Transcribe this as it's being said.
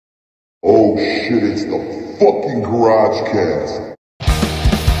Oh shit, it's the fucking Garage Cast.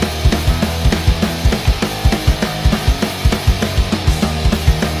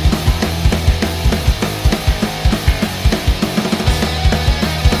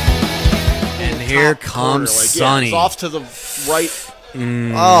 And here comes Sonny. It's off to the right.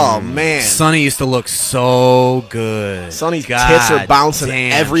 Oh, man. Sonny used to look so good. Sonny's tits are bouncing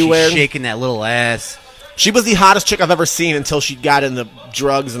everywhere. She's shaking that little ass. She was the hottest chick I've ever seen until she got into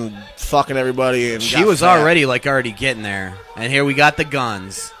drugs and fucking everybody. And she was already getting there. And here we got the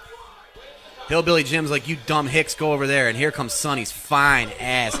guns. Hillbilly Jim's like, you dumb hicks, go over there. And here comes Sonny's fine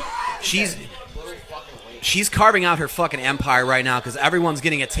ass. She's carving out her fucking empire right now because everyone's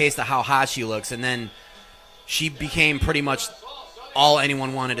getting a taste of how hot she looks. And then she became pretty much all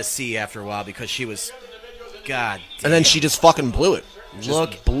anyone wanted to see after a while because she was, God damn. And then she just fucking blew it.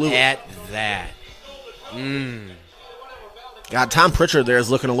 Look at that. God, Tom Pritchard there is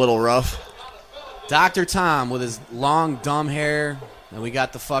looking a little rough. Dr. Tom with his long, dumb hair. And we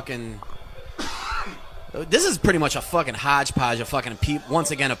got the fucking... This is pretty much a fucking hodgepodge of fucking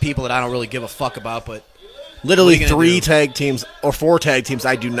once again, of people that I don't really give a fuck about, but... Literally 3 tag teams, or 4 tag teams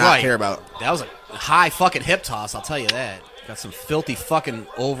I do not care about. That was a high fucking hip toss, I'll tell you that. Got some filthy fucking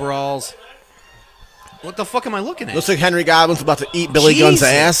overalls. What the fuck am I looking at? Looks like Henry Godwinns about to eat Billy Gunn's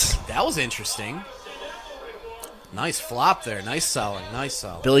ass. That was interesting. Nice flop there. Nice selling.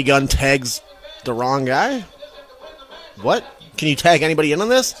 Billy Gunn tags the wrong guy? What? Can you tag anybody in on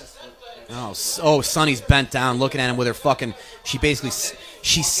this? Oh, Sonny's bent down looking at him with her fucking...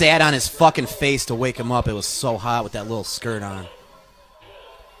 She sat on his fucking face to wake him up. It was so hot with that little skirt on.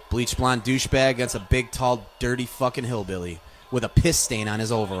 Bleach blonde douchebag against a big, tall, dirty fucking hillbilly with a piss stain on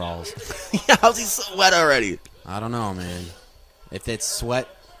his overalls. Yeah, how's he so wet already? I don't know, man. If it's sweat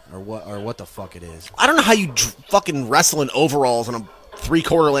or what the fuck it is. I don't know how you fucking wrestle in overalls and a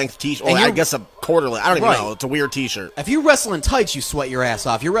 3/4 length t-shirt. Or I guess a quarter length. I don't even know. It's a weird t-shirt. If you wrestle in tights, you sweat your ass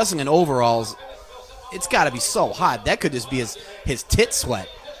off. You're wrestling in overalls, it's got to be so hot. That could just be his tit sweat.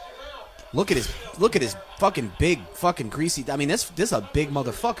 Look at his fucking big fucking greasy. I mean, this is a big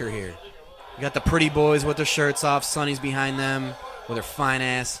motherfucker here. You got the pretty boys with their shirts off. Sonny's behind them with her fine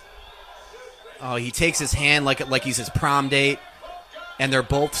ass. Oh, he takes his hand like he's his prom date, and they're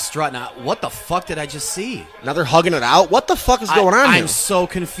both strutting out. What the fuck did I just see? Now they're hugging it out. What the fuck is going on here? I'm so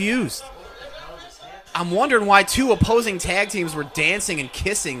confused. I'm wondering why 2 opposing tag teams were dancing and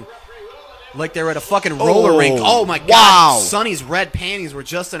kissing like they were at a fucking roller rink. Oh, my God. Wow. Sonny's red panties were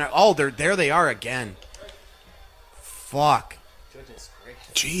just in her. Oh, there they are again. Fuck.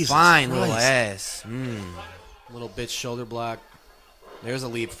 Jesus Fine Christ. little ass. Little bitch shoulder block. There's a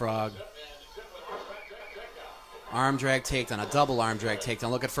leapfrog. Arm drag takedown. A double arm drag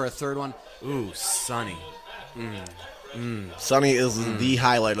takedown. Looking for a third one. Ooh, Sonny. Sonny is the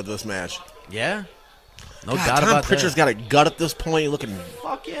highlight of this match. Yeah? No God, doubt Tom about Pritchard's got a gut at this point. Looking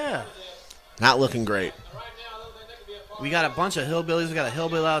Fuck yeah. not looking great. We got a bunch of hillbillies. We got a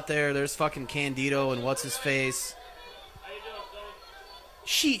hillbill out there. There's fucking Candido and what's his face.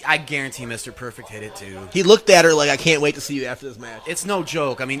 I guarantee Mr. Perfect hit it too. He looked at her like, I can't wait to see you after this match. It's no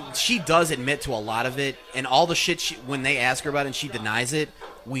joke. I mean, she does admit to a lot of it, and all the shit when they ask her about it and she denies it,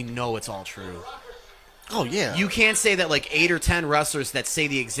 we know it's all true. Oh, yeah. You can't say that like 8 or 10 wrestlers that say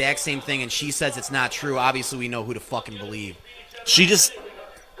the exact same thing and she says it's not true. Obviously, we know who to fucking believe. She just...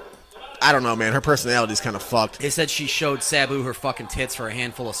 I don't know, man. Her personality's kind of fucked. They said she showed Sabu her fucking tits for a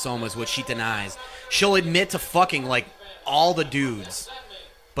handful of somas, which she denies. She'll admit to fucking like all the dudes.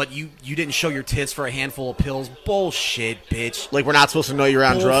 But you didn't show your tits for a handful of pills. Bullshit, bitch. Like we're not supposed to know you're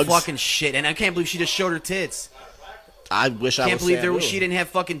on drugs? Fucking shit. And I can't believe she just showed her tits. I wish I was Can't believe she didn't have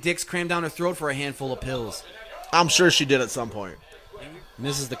fucking dicks crammed down her throat for a handful of pills. I'm sure she did at some point.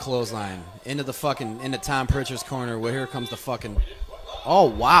 Misses the clothesline. Into Tom Pritchard's corner where here comes the fucking... Oh,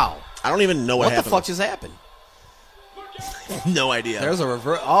 wow. I don't even know what happened. What the fuck just happened? No idea. There's a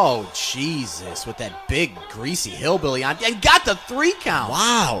reverse. Oh, Jesus. With that big, greasy hillbilly on. And got the 3 count.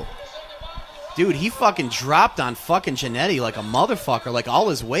 Wow. Dude, he fucking dropped on fucking Jannetty like a motherfucker, like all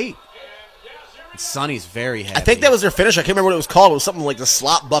his weight. And Sonny's very happy. I think that was their finish. I can't remember what it was called. It was something like the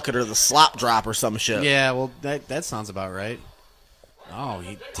slop bucket or the slop drop or some shit. Yeah, well, that sounds about right. Oh,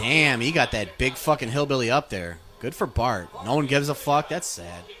 he got that big fucking hillbilly up there. Good for Bart. No one gives a fuck. That's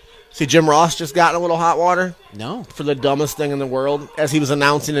sad. See, Jim Ross just got in a little hot water. No. For the dumbest thing in the world. As he was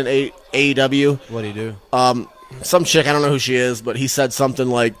announcing in AEW. What'd he do? Some chick, I don't know who she is, but he said something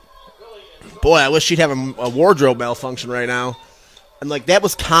like, boy, I wish she'd have a wardrobe malfunction right now. And, like, that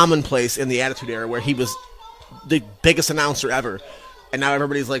was commonplace in the Attitude Era where he was the biggest announcer ever. And now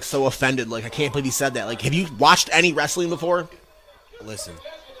everybody's, like, so offended. Like, I can't believe he said that. Like, have you watched any wrestling before? Listen.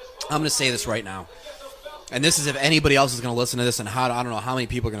 I'm going to say this right now. And this is if anybody else is going to listen to this, and I don't know how many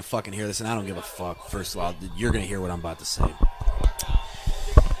people are going to fucking hear this, and I don't give a fuck. First of all, you're going to hear what I'm about to say.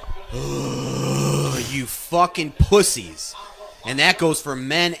 You fucking pussies. And that goes for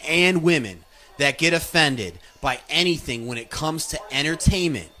men and women that get offended by anything when it comes to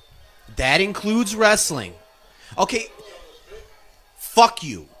entertainment. That includes wrestling. Okay, fuck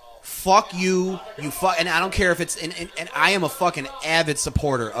you. Fuck you, and I don't care if it's, and I am a fucking avid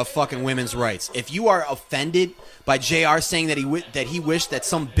supporter of fucking women's rights. If you are offended by JR saying that he wished that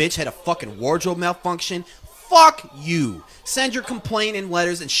some bitch had a fucking wardrobe malfunction, fuck you. Send your complaint in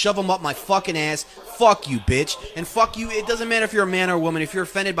letters and shove them up my fucking ass. Fuck you, bitch. And fuck you, it doesn't matter if you're a man or a woman. If you're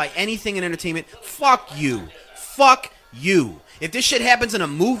offended by anything in entertainment, fuck you. Fuck you. If this shit happens in a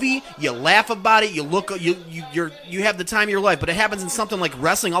movie, you laugh about it, you have the time of your life. But it happens in something like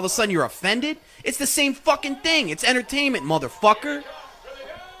wrestling, all of a sudden you're offended? It's the same fucking thing. It's entertainment, motherfucker.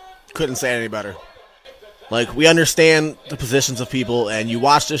 Couldn't say it any better. Like, we understand the positions of people, and you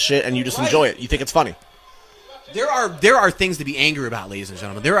watch this shit and you just enjoy it. You think it's funny. There are things to be angry about, ladies and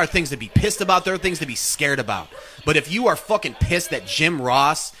gentlemen. There are things to be pissed about. There are things to be scared about. But if you are fucking pissed that Jim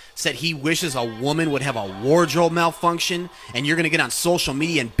Ross said he wishes a woman would have a wardrobe malfunction, and you're going to get on social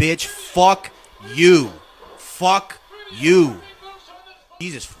media and bitch, fuck you. Fuck you.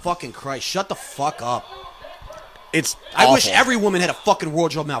 Jesus fucking Christ. Shut the fuck up. It's I awful. wish every woman had a fucking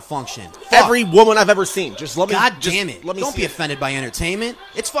wardrobe malfunction. Fuck. Every woman I've ever seen. Just let me. God damn it. Let me Don't be offended by entertainment.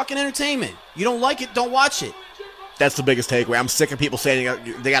 It's fucking entertainment. You don't like it, don't watch it. That's the biggest takeaway. I'm sick of people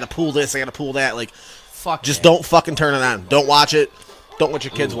saying they got to pull this, they got to pull that. Like, fuck. Just don't fucking turn it on. Don't watch it. Don't let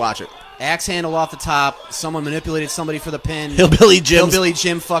your kids watch it. Axe handle off the top. Someone manipulated somebody for the pin. Hillbilly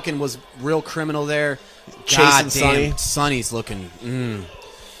Jim fucking was real criminal there. Chasing God Sonny. damn, Sonny's looking.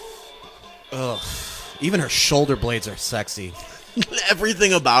 Ugh. Even her shoulder blades are sexy.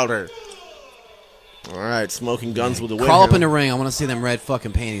 Everything about her. All right, smoking guns with the win. Crawl up in the ring. I want to see them red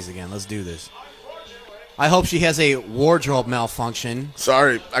fucking panties again. Let's do this. I hope she has a wardrobe malfunction.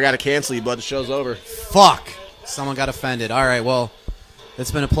 Sorry, I got to cancel you, bud. The show's over. Fuck. Someone got offended. All right, well,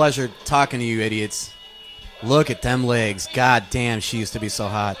 it's been a pleasure talking to you idiots. Look at them legs. God damn, she used to be so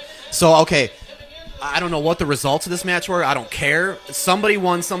hot. So, okay, I don't know what the results of this match were. I don't care. Somebody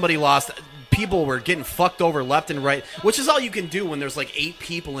won, somebody lost. People were getting fucked over left and right, which is all you can do when there's like 8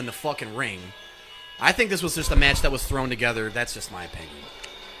 people in the fucking ring. I think this was just a match that was thrown together. That's just my opinion.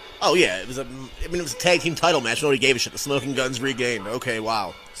 Oh yeah, it was a tag team title match. Nobody gave a shit. The Smoking Guns regained. Okay,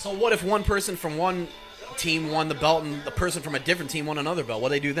 wow. So what if one person from one team won the belt and the person from a different team won another belt? What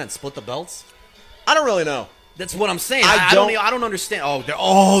do they do then? Split the belts? I don't really know. That's what I'm saying. I don't understand.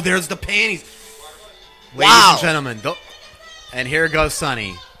 There's the panties. Wow. Ladies and gentlemen, and here goes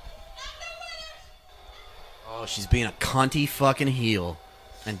Sonny. Oh, she's being a cunty fucking heel,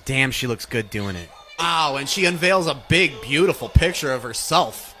 and damn, she looks good doing it. Wow, and she unveils a big, beautiful picture of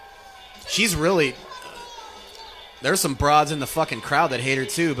herself. She's really... There's some broads in the fucking crowd that hate her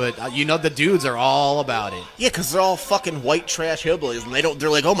too, but the dudes are all about it. Yeah, because they're all fucking white trash hillbillies, and they're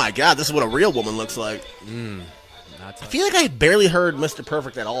like, oh my god, this is what a real woman looks like. I feel like I barely heard Mr.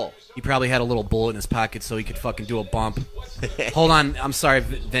 Perfect at all. He probably had a little bullet in his pocket so he could fucking do a bump. Hold on, I'm sorry,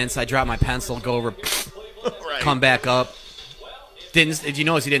 Vince, I dropped my pencil, go over, right. Come back up. Did you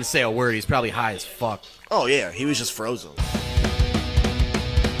notice he didn't say a word? He's probably high as fuck. Oh yeah, he was just frozen.